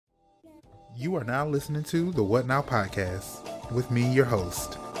You are now listening to the What Now podcast with me, your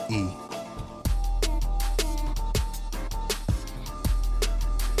host, E.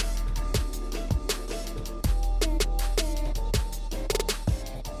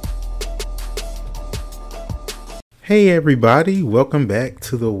 Hey everybody, welcome back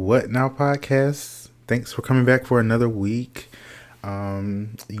to the What Now podcast. Thanks for coming back for another week.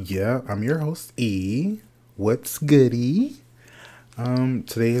 I'm your host, E. What's goody?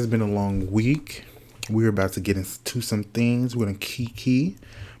 Today has been a long week. We're about to get into some things. We're gonna kiki,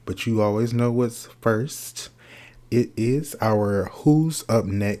 but you always know what's first. It is our Who's Up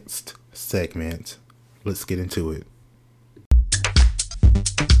Next segment. Let's get into it.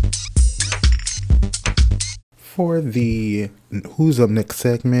 For the Who's Up Next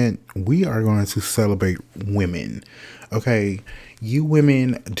segment, we are going to celebrate women. Okay, you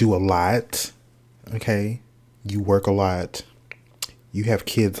women do a lot. Okay, you work a lot. You have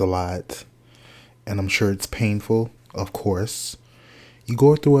kids a lot. And I'm sure it's painful, of course. You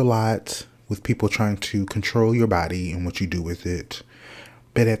go through a lot with people trying to control your body and what you do with it.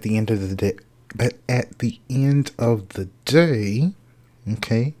 But at the end of the day,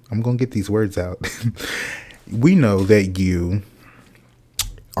 okay, I'm going to get these words out. We know that you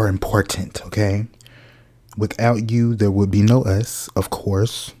are important, okay? Without you, there would be no us, of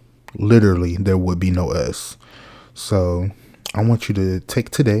course. Literally, there would be no us. So, I want you to take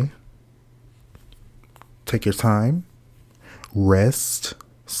today, take your time, rest,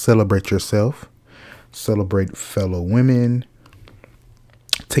 celebrate yourself, celebrate fellow women,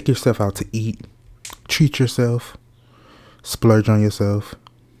 take yourself out to eat, treat yourself, splurge on yourself.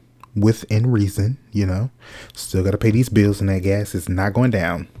 Within reason, you know. Still got to pay these bills and that gas is not going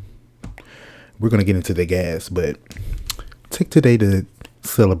down. We're going to get into the gas, but take today to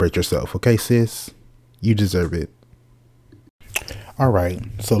celebrate yourself, okay, sis? You deserve it. All right,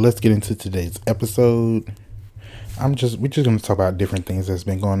 so let's get into today's episode. We're just going to talk about different things that's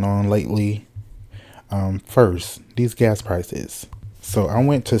been going on lately. First, these gas prices. So I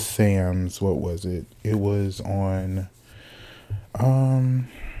went to Sam's, what was it? It was on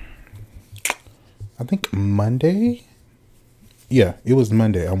I think Monday. Yeah, it was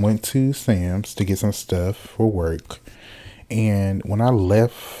Monday. I went to Sam's to get some stuff for work. And when I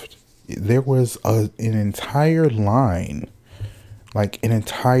left, there was an entire line. Like an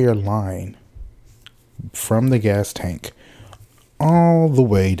entire line from the gas tank all the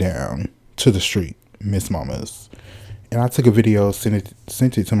way down to the street, Miss Mama's. And I took a video, sent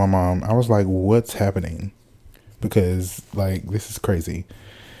it to my mom. I was like, what's happening? Because, like, this is crazy.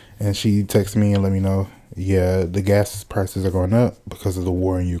 And she texted me and let me know, yeah, the gas prices are going up because of the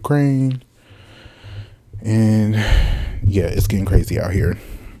war in Ukraine. And yeah, it's getting crazy out here.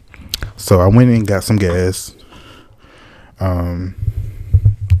 So I went and got some gas.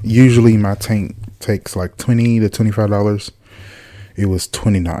 Usually my tank takes like $20 to $25. It was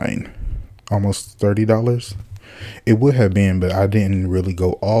 $29, almost $30. It would have been, but I didn't really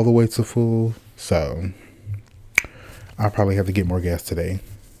go all the way to full. So I'll probably have to get more gas today,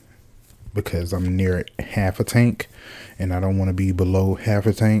 because I'm near half a tank and I don't want to be below half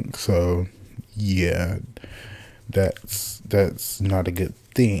a tank. So yeah, that's not a good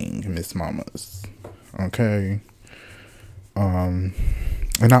thing, Miss Mamas. Okay.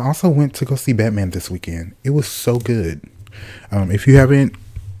 And I also went to go see Batman this weekend. It was so good. If you haven't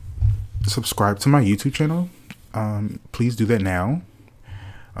subscribed to my YouTube channel, please do that now.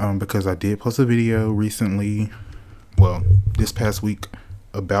 Because I did post a video recently, well, this past week,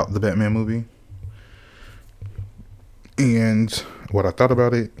 about the Batman movie and what I thought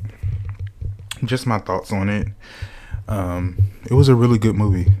about it, just my thoughts on it. It was a really good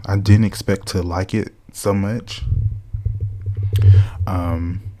movie. I didn't expect to like it so much.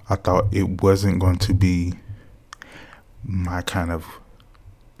 I thought it wasn't going to be my kind of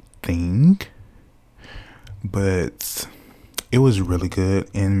thing, but it was really good.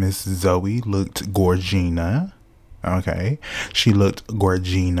 And Miss Zoe looked Gorginnna. Okay, she looked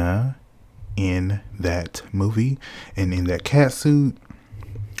Gorginnna in that movie, and in that cat suit,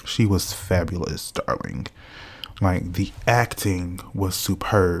 she was fabulous, darling. Like, the acting was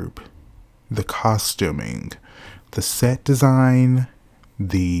superb, the costuming, the set design,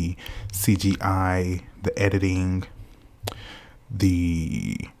 the CGI, the editing,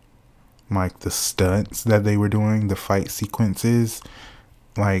 the stunts that they were doing, the fight sequences.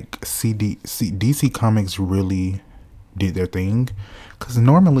 Like, DC Comics really did their thing, because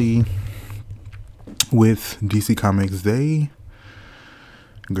normally with DC Comics,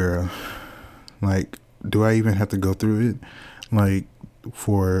 like, do I even have to go through it? Like,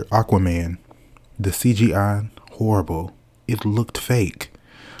 for Aquaman, the CGI, horrible. It looked fake.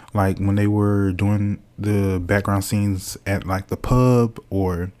 Like when they were doing the background scenes at like the pub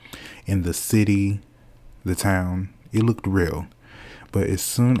or in the city, the town, it looked real. But as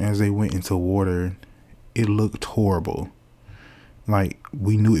soon as they went into water, it looked horrible. Like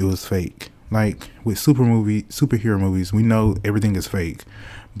we knew it was fake. Like with superhero movies, we know everything is fake,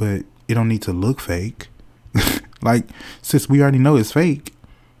 but it don't need to look fake. Like, since we already know it's fake,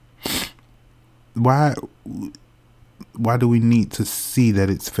 why do we need to see that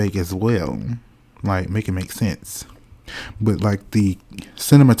it's fake as well? Like, make it make sense. But like the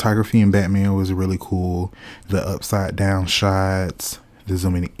cinematography in Batman was really cool. The upside down shots, the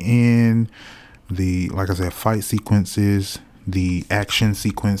zooming in, the, like I said, fight sequences, the action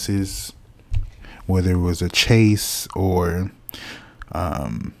sequences, whether it was a chase or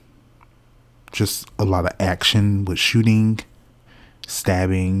just a lot of action with shooting,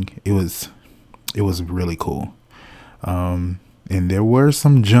 stabbing. It was really cool. And there were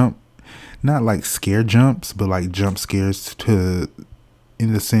some not like scare jumps, but like jump scares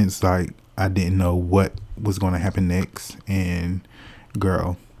in the sense like I didn't know what was going to happen next. And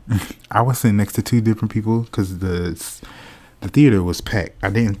girl, I was sitting next to two different people because the theater was packed. I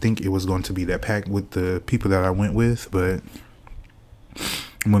didn't think it was going to be that packed with the people that I went with, but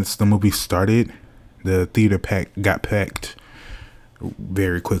once the movie started, the theater got packed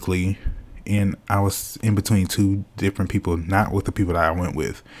very quickly. And I was in between two different people, not with the people that I went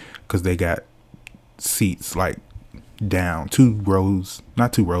with, because they got seats like down,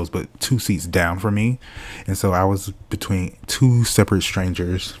 not two rows, but 2 seats down from me. And so I was between two separate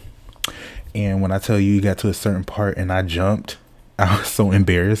strangers. And when I tell you, got to a certain part and I jumped, I was so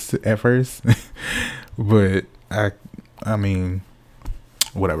embarrassed at first. But I mean,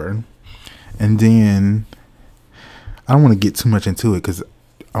 whatever. And then I don't want to get too much into it because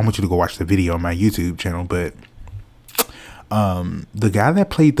I want you to go watch the video on my YouTube channel. But the guy that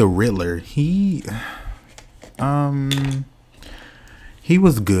played the Riddler, he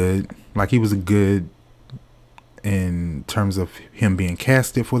was good. Like, he was good in terms of him being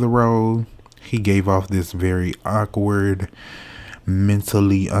casted for the role. He gave off this very awkward,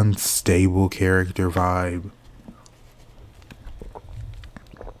 mentally unstable character vibe.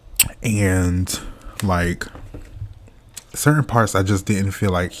 And like certain parts I just didn't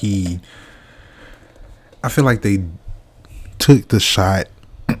feel like I feel like they took the shot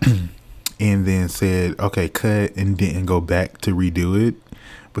and then said, okay, cut, and didn't go back to redo it.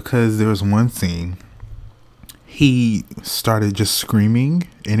 Because there was one scene, he started just screaming,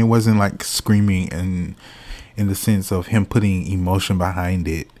 and it wasn't like screaming in the sense of him putting emotion behind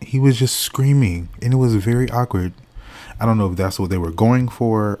it. He was just screaming, and it was very awkward. I don't know if that's what they were going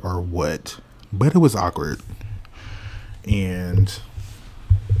for or what, but it was awkward. And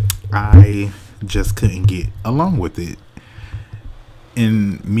I just couldn't get along with it.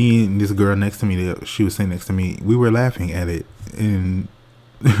 And me and this girl next to me, she was sitting next to me, we were laughing at it, and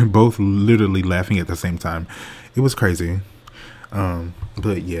both literally laughing at the same time. It was crazy.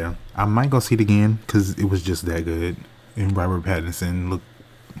 But yeah, I might go see it again because it was just that good. And Robert Pattinson,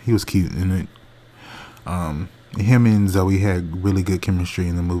 he was cute in it. Him and Zoe had really good chemistry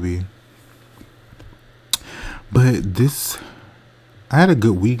in the movie. But I had a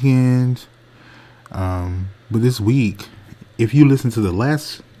good weekend. But this week, if you listen to the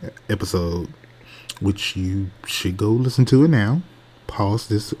last episode, which you should go listen to it now, pause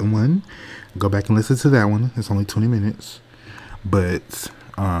this one, go back and listen to that one. It's only 20 minutes. But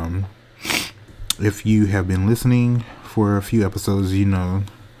if you have been listening for a few episodes, you know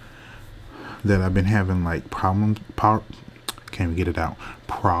that I've been having like problems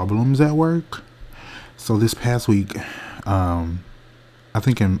at work. So this past week, I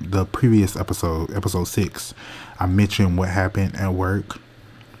think in the previous episode 6, I mentioned what happened at work.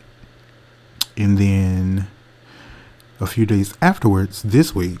 And then a few days afterwards,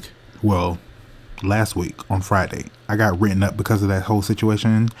 last week on Friday, I got written up because of that whole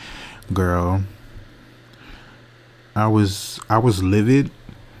situation. Girl, I was livid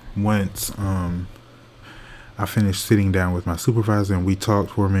once I finished sitting down with my supervisor and we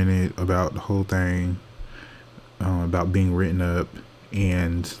talked for a minute about the whole thing, about being written up.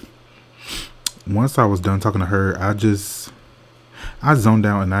 And once I was done talking to her, I zoned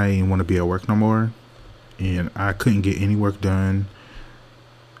out and I didn't want to be at work no more. And I couldn't get any work done.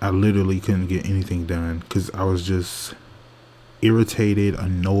 I literally couldn't get anything done because I was just irritated,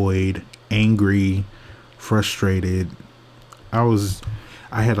 annoyed, angry, frustrated.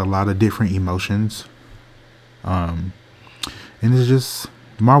 I had a lot of different emotions. And it's just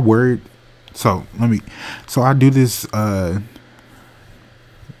my word. So I do this, I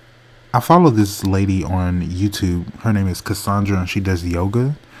follow this lady on YouTube. Her name is Cassandra and she does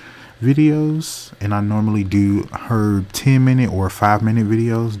yoga. videos, and I normally do her 10-minute or 5-minute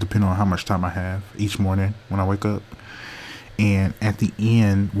videos, depending on how much time I have each morning when I wake up. And at the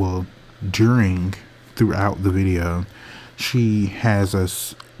end, well, throughout the video, she has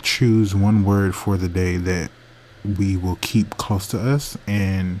us choose one word for the day that we will keep close to us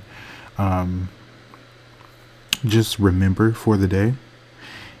and just remember for the day.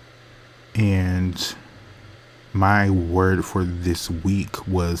 And my word for this week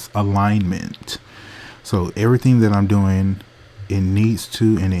was alignment. So everything that I'm doing, it needs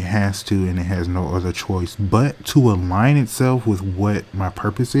to, and it has to, and it has no other choice but to align itself with what my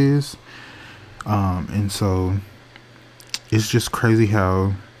purpose is. And so it's just crazy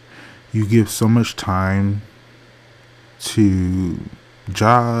how you give so much time to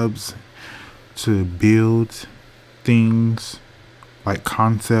jobs, to build things like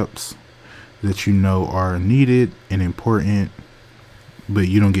concepts that you know are needed and important, but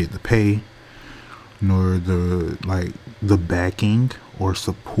you don't get the pay nor the backing or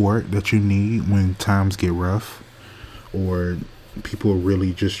support that you need when times get rough, or people are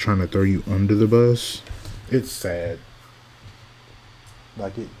really just trying to throw you under the bus. It's sad.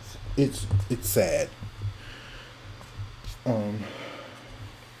 Like it's sad.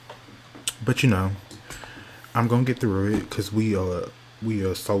 But you know, I'm gonna get through it because we are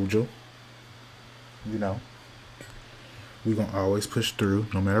a soldier. You know, we gonna always push through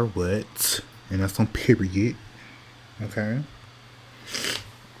no matter what, and that's on period. Okay.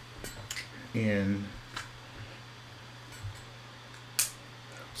 And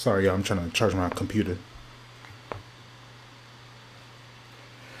sorry, y'all, I'm trying to charge my computer.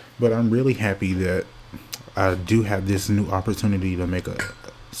 But I'm really happy that I do have this new opportunity to make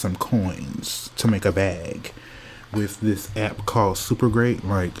some coins, to make a bag with this app called Super Great.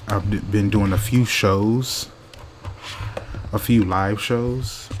 Like, I've been doing a few live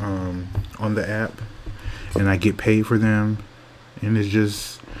shows on the app, and I get paid for them. And it's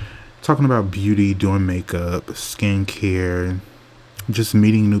just talking about beauty, doing makeup, skincare, just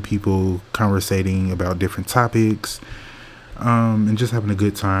meeting new people, conversating about different topics, and just having a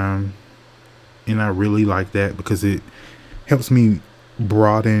good time. And I really like that because it helps me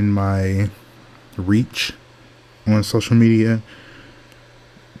broaden my reach on social media,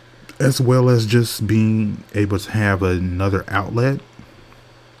 as well as just being able to have another outlet.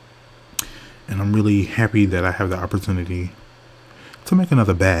 And I'm really happy that I have the opportunity to make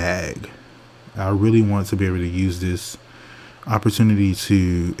another bag. I really want to be able to use this opportunity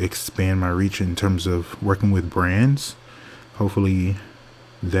to expand my reach in terms of working with brands. Hopefully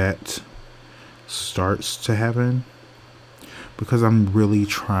that starts to happen, because I'm really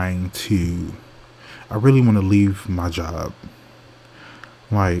I really want to leave my job.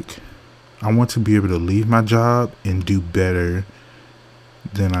 Like, I want to be able to leave my job and do better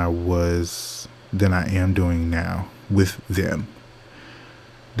than I am doing now with them.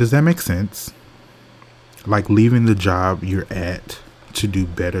 Does that make sense? Like, leaving the job you're at to do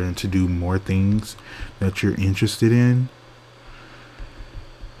better and to do more things that you're interested in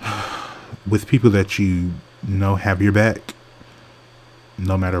with people that you know have your back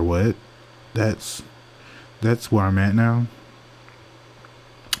no matter what. That's where I'm at now.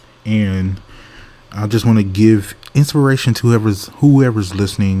 And I just want to give inspiration to whoever's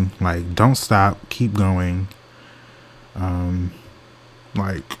listening. Like, don't stop, keep going.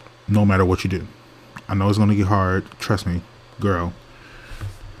 Like, no matter what you do. I know it's going to get hard. Trust me, girl.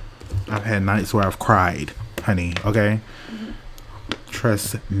 I've had nights where I've cried, honey. Okay? Mm-hmm.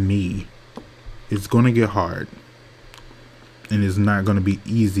 Trust me. It's going to get hard. And it's not going to be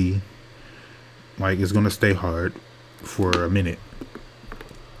easy. Like, it's going to stay hard for a minute.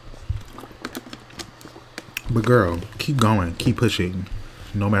 But girl, keep going. Keep pushing.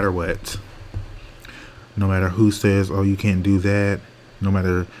 No matter what. No matter who says, oh, you can't do that. No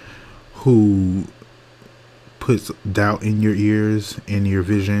matter who puts doubt in your ears, in your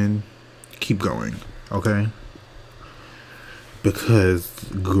vision. Keep going. Okay? Because,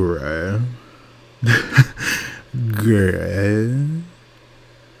 girl. Girl.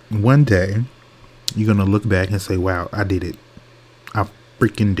 One day, you're going to look back and say, wow, I did it. I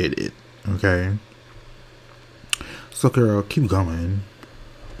freaking did it. Okay? So, girl, keep going.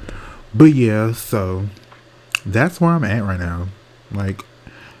 But yeah, so that's where I'm at right now. Like,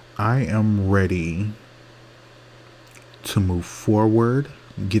 I am ready to move forward,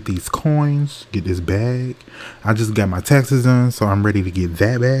 get these coins, get this bag. I just got my taxes done, so I'm ready to get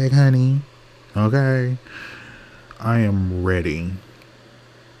that bag, honey. Okay? I am ready.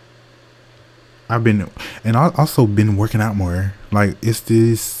 I've also been working out more. Like, it's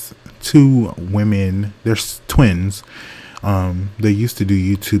these two women, they're twins. They used to do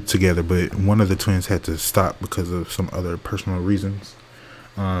YouTube together, but one of the twins had to stop because of some other personal reasons.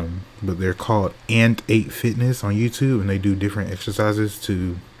 But they're called And 8 Fitness on YouTube, and they do different exercises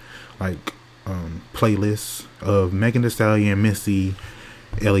to like playlists of Megan Thee Stallion, Missy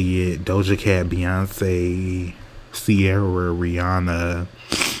Elliott, Doja Cat, Beyonce, Sierra, Rihanna,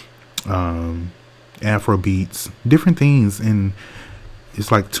 Afro beats, different things, and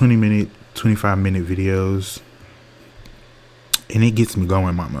it's like 20-minute, 25-minute videos, and it gets me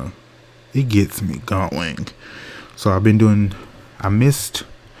going, mama. It gets me going. So I missed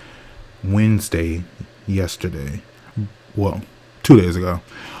Wednesday yesterday. Well, 2 days ago.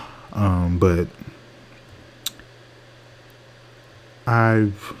 But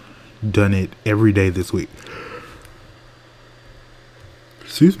I've done it every day this week.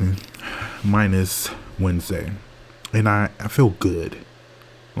 Excuse me. Minus Wednesday. And I feel good.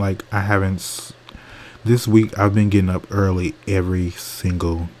 Like this week I've been getting up early every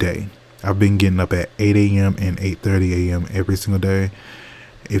single day. I've been getting up at 8 a.m. and 8:30 a.m. every single day.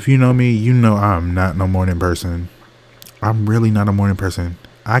 If you know me, you know I'm not no morning person. I'm really not a morning person.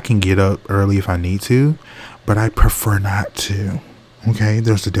 I can get up early if I need to, but I prefer not to. Okay,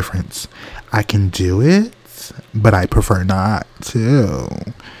 there's a difference. I can do it, but I prefer not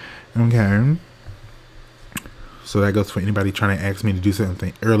to. Okay. So that goes for anybody trying to ask me to do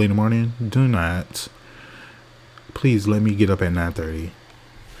something early in the morning. Do not. Please let me get up at 9:30.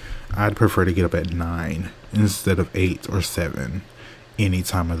 I'd prefer to get up at 9 instead of 8 or 7 any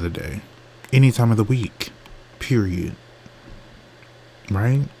time of the day. Any time of the week. Period.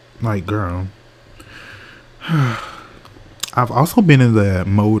 Right? Like, girl. I've also been in the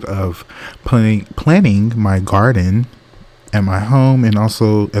mode of planning my garden at my home, and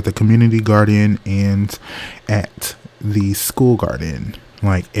also at the community garden and at the school garden.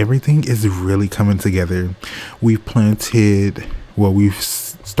 Like, everything is really coming together. We've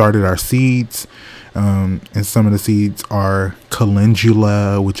started our seeds, and some of the seeds are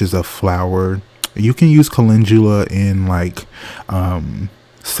calendula, which is a flower. You can use calendula in like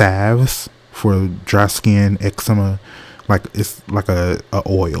salves for dry skin, eczema. Like, it's like a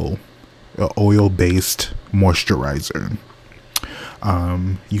oil based moisturizer.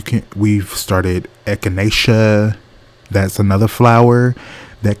 We've started echinacea. That's another flower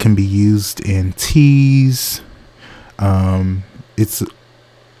that can be used in teas. It's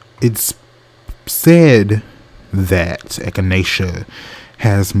said that echinacea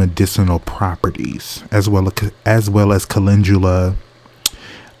has medicinal properties as well as calendula.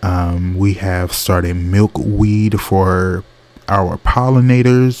 We have started milkweed for our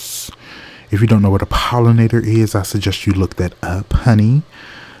pollinators. If you don't know what a pollinator is, I suggest you look that up, honey.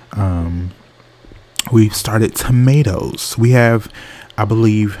 We've started tomatoes. We have, I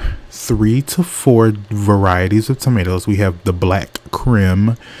believe, 3 to 4 varieties of tomatoes. We have the black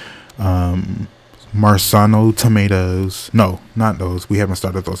Krim, Marsano tomatoes. No, not those. We haven't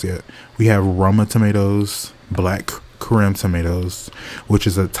started those yet. We have Roma tomatoes, black Krim tomatoes, which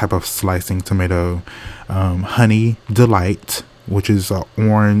is a type of slicing tomato. Honey Delight, which is an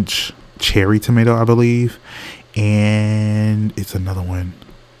orange cherry tomato, I believe. And it's another one.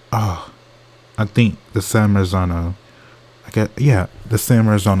 I think the San Marzano. The San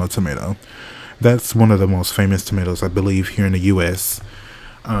Marzano tomato. That's one of the most famous tomatoes, I believe, here in the U.S.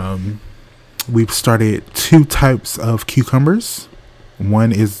 We've started 2 types of cucumbers.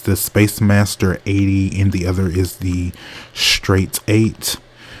 One is the Space Master 80, and the other is the Straight 8.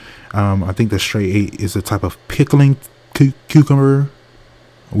 I think the Straight 8 is a type of pickling cucumber.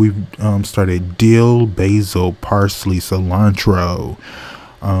 We've started dill, basil, parsley, cilantro.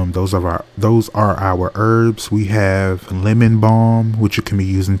 Those are our herbs. We have lemon balm, which you can be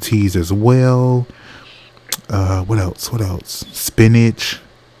using teas as well. What else? Spinach,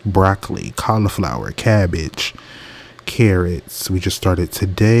 broccoli, cauliflower, cabbage, carrots. We just started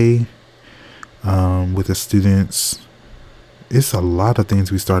today with the students. It's a lot of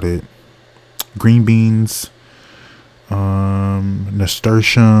things we started. Green beans,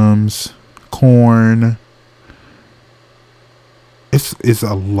 nasturtiums, corn. It's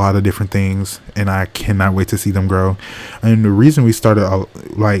a lot of different things, and I cannot wait to see them grow. And the reason we started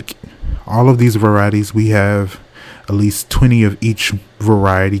like all of these varieties, we have at least 20 of each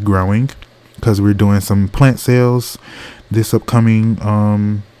variety growing, because we're doing some plant sales this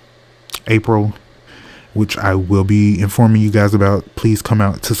upcoming April, which I will be informing you guys about. Please come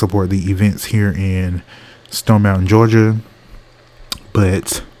out to support the events here in Stone Mountain, Georgia.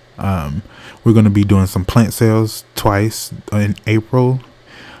 But we're going to be doing some plant sales twice in April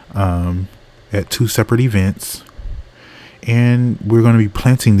at 2 separate events. And we're going to be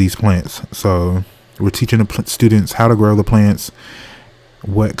planting these plants. So We're teaching the students how to grow the plants,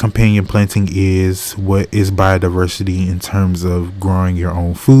 what companion planting is, what is biodiversity in terms of growing your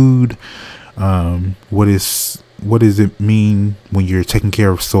own food, what does it mean when you're taking care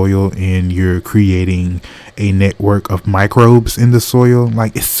of soil and you're creating a network of microbes in the soil.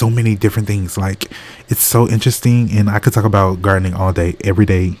 Like, it's so many different things. Like, it's so interesting, and I could talk about gardening all day, every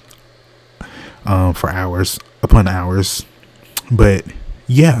day, for hours upon hours. But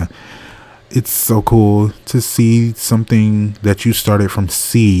yeah, it's so cool to see something that you started from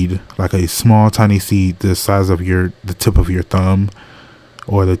seed, like a small tiny seed the size of the tip of your thumb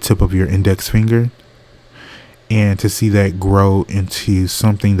or the tip of your index finger, and to see that grow into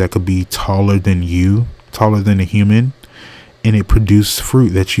something that could be taller than you, taller than a human, and it produce fruit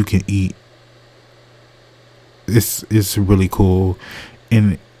that you can eat. It's really cool,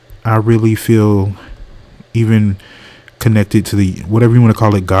 and I really feel even connected to the, whatever you want to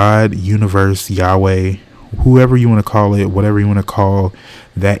call it, God, universe, Yahweh, whoever you want to call it, whatever you want to call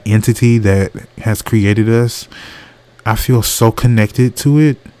that entity that has created us. I feel so connected to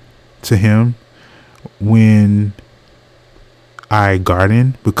it, to him, when I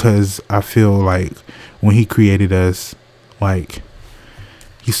garden, because I feel like when he created us, like,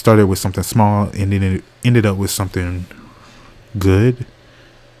 he started with something small and then it ended up with something good.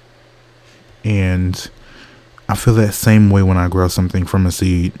 And I feel that same way when I grow something from a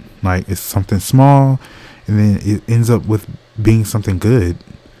seed. Like, it's something small and then it ends up with being something good.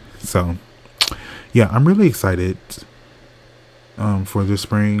 So yeah, I'm really excited for this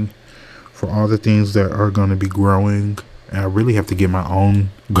spring, for all the things that are going to be growing. And I really have to get my own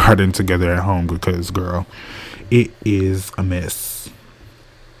garden together at home because, girl, it is a mess.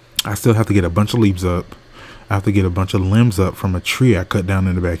 I still have to get a bunch of leaves up. I have to get a bunch of limbs up from a tree I cut down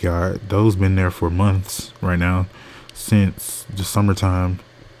in the backyard. Those been there for months right now, since the summertime.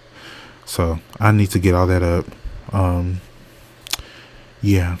 So I need to get all that up.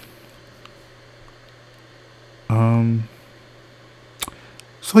 Yeah.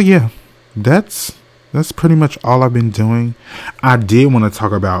 So yeah, that's pretty much all I've been doing. I did want to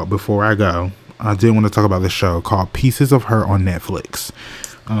talk about, before I go, the show called Pieces of Her on Netflix.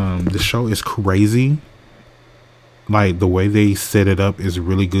 The show is crazy. Like, the way they set it up is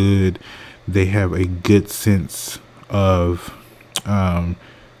really good. They have a good sense of their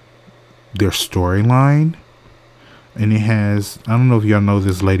storyline. And it has, I don't know if y'all know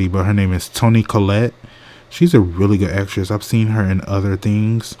this lady, but her name is Toni Collette. She's a really good actress. I've seen her in other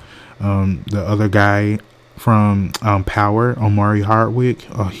things. The other guy from Power, Omari Hardwick.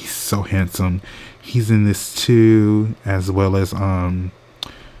 Oh, he's so handsome. He's in this too, as well as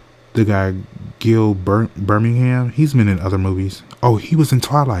the guy Gil Birmingham. He's been in other movies. Oh, he was in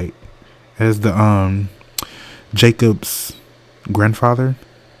Twilight as the Jacob's grandfather.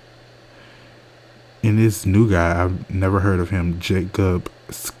 And this new guy, I've never heard of him, Jacob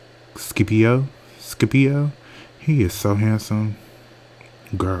Scipio. He is so handsome.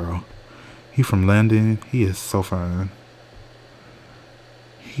 Girl, he from London. He is so fine.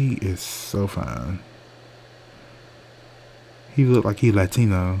 He look like he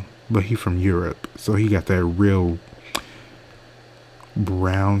Latino, but he from Europe, so he got that real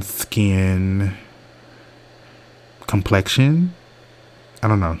brown skin complexion. I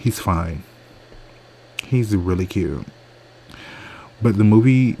don't know, he's fine. He's really cute. But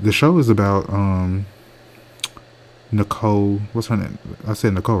the show is about Nicole, what's her name? I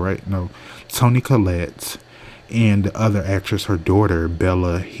said Nicole, right? No, Toni Collette and the other actress, her daughter,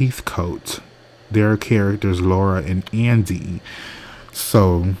 Bella Heathcote. Their characters, Laura and Andy.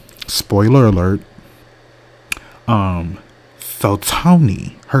 So, spoiler alert. So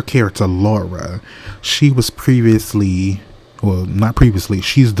Toni, her character Laura, she was previously, well, not previously,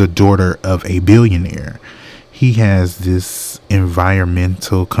 she's the daughter of a billionaire. He has this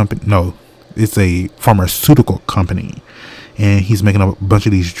environmental company. No, it's a pharmaceutical company. And he's making a bunch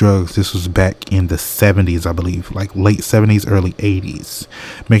of these drugs. This was back in the 70s, I believe. Like late 70s, early 80s.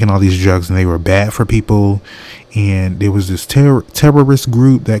 Making all these drugs, and they were bad for people. And there was this terrorist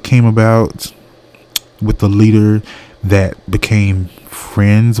group that came about with the leader that became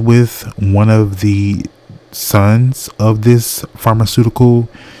friends with one of the sons of this pharmaceutical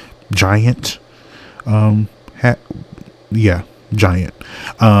giant. Giant.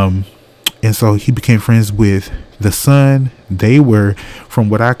 And so he became friends with the son. They were, from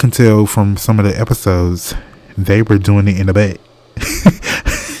what I can tell from some of the episodes, they were doing it in the butt.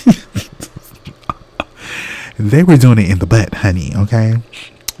 They were doing it in the butt, honey. Okay,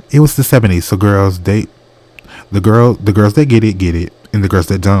 it was the 70s, so girls, the girls that get it, and the girls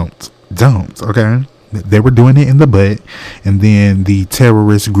that don't. Okay, they were doing it in the butt, and then the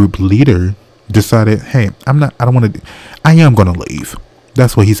terrorist group leader decided, hey, I don't want to, I am going to leave.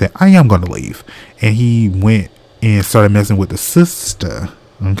 That's what he said. I am going to leave. And he went and started messing with the sister.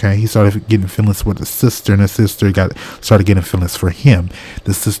 Okay. He started getting feelings with the sister, and the sister started getting feelings for him.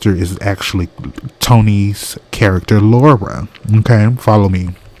 The sister is actually Tony's character, Laura. Okay. Follow me.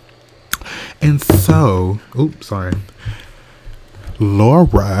 And so,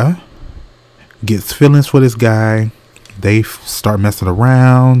 Laura gets feelings for this guy. They start messing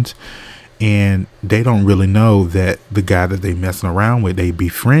around, and they don't really know that the guy that they messing around with, they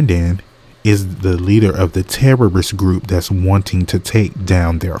befriending, is the leader of the terrorist group that's wanting to take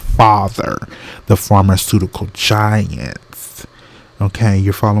down their father, the pharmaceutical giants. Okay,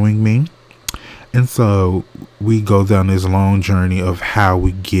 you're following me? And so we go down this long journey of how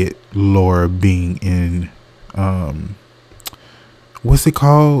we get Laura being in, what's it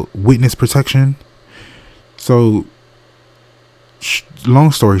called? Witness protection. So,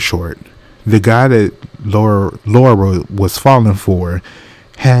 long story short, the guy that Laura was falling for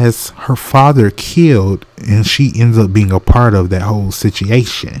has her father killed, and she ends up being a part of that whole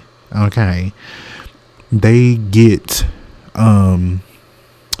situation. Okay. They get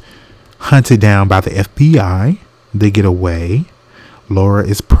hunted down by the FBI. They get away. Laura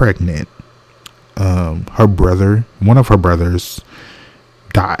is pregnant. Her brother, one of her brothers,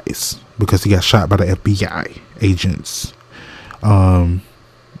 dies because he got shot by the FBI agents. And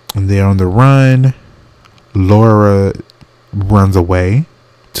they're on the run. Laura runs away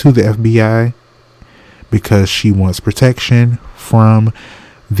to the FBI because she wants protection from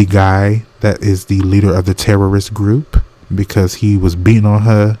the guy that is the leader of the terrorist group, because he was beating on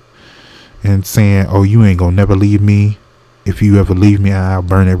her and saying, oh, you ain't gonna never leave me. If you ever leave me, I'll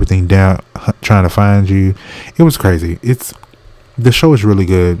burn everything down trying to find you. It was crazy. The show is really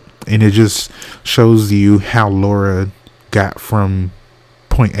good, and it just shows you how Laura got from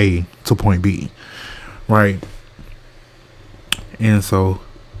point A to point B, right? And so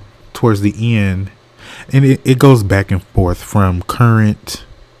towards the end, and it goes back and forth from current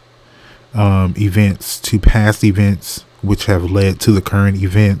events to past events, which have led to the current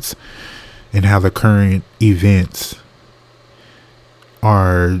events, and how the current events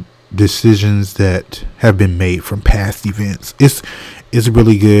are decisions that have been made from past events. It's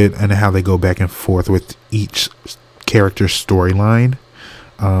really good, and how they go back and forth with each character's storyline.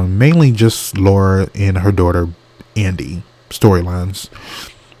 Mainly just Laura and her daughter Andy storylines,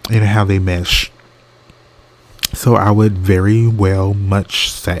 and how they mesh. So I would very well much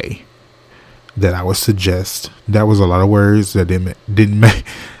say that I would suggest, that was a lot of words that didn't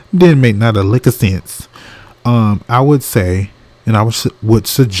make not a lick of sense. I would say, and I would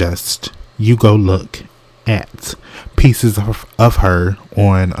suggest you go look at Pieces of Her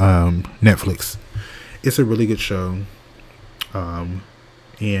on Netflix. It's a really good show, and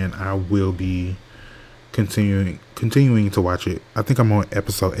I will be continuing to watch it. I think I'm on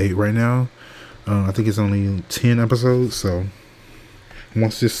episode 8 right now. I think it's only 10 episodes, so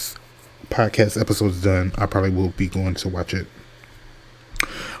once this podcast episode is done, I probably will be going to watch it.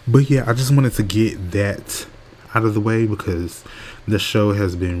 But yeah, I just wanted to get that out of the way because the show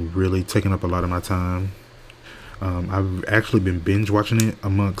has been really taking up a lot of my time. I've actually been binge watching it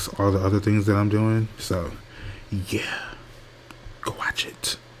amongst all the other things that I'm doing. So yeah, go watch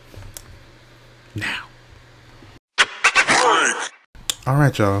it now. All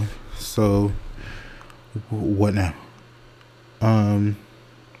right, y'all. So what now?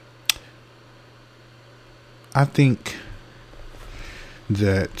 I think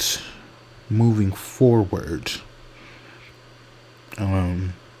that moving forward,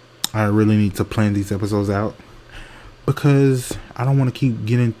 I really need to plan these episodes out because I don't want to keep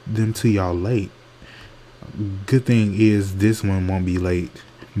getting them to y'all late. Good thing is this one won't be late,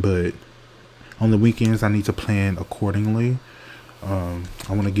 but on the weekends I need to plan accordingly. I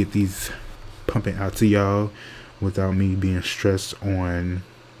want to get these pumping out to y'all without me being stressed on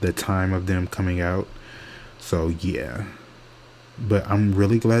the time of them coming out. So yeah, but I'm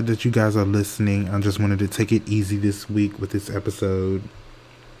really glad that you guys are listening. I just wanted to take it easy this week with this episode.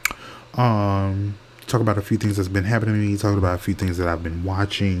 Talk about a few things that's been happening to me, talk about a few things that I've been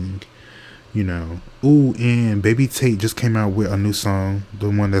watching, you know. Ooh, and Baby Tate just came out with a new song, the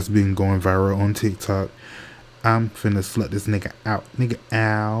one that's been going viral on TikTok. I'm finna slut this nigga out.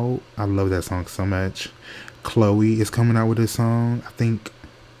 I love that song so much. Chloe is coming out with a song. I think,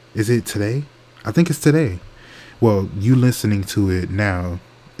 is it today? I think it's today. Well, you listening to it now,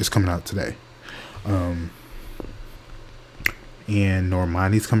 it's coming out today. And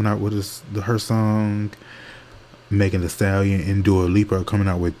Normani's coming out with her song. Megan Thee Stallion and Dua Lipa are coming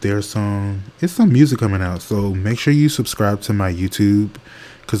out with their song. It's some music coming out, so make sure you subscribe to my YouTube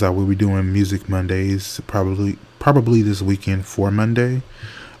because I will be doing Music Mondays probably this weekend for Monday,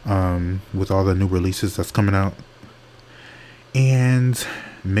 with all the new releases that's coming out. And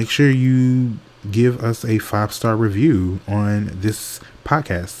make sure you give us a 5-star review on this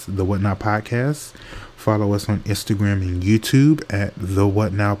podcast, the What Now Podcast. Follow us on Instagram and YouTube at the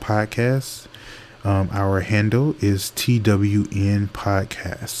What Now Podcast. Our handle is TWN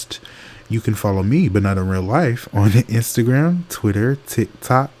Podcast. You can follow me, but not in real life, on Instagram, Twitter,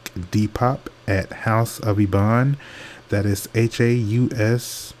 TikTok, Depop at House of Ebon. That is HAUSOFEBON.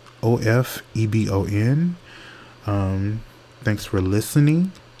 Thanks for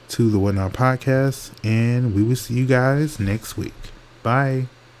listening to the What Now Podcast, and we will see you guys next week. Bye.